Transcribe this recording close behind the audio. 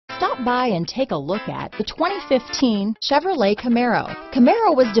Stop by and take a look at the 2015 Chevrolet Camaro.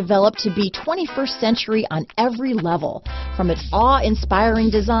 Camaro was developed to be 21st century on every level, from its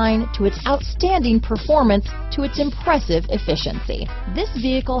awe-inspiring design to its outstanding performance to its impressive efficiency. This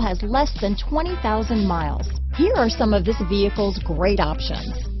vehicle has less than 20,000 miles. Here are some of this vehicle's great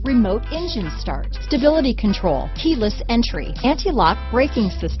options: remote engine start, stability control, keyless entry, anti-lock braking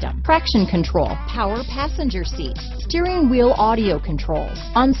system, traction control, power passenger seat, steering wheel audio controls,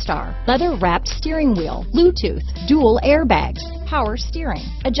 OnStar, leather-wrapped steering wheel, Bluetooth, dual airbags, power steering,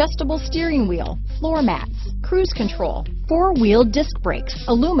 adjustable steering wheel, floor mats, cruise control, four-wheel disc brakes,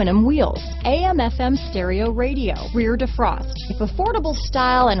 aluminum wheels, AM/FM stereo radio, rear defrost. If affordable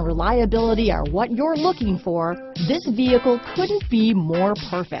style and reliability are what you're looking for, this vehicle couldn't be more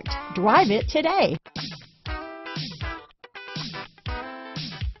perfect. Drive it today.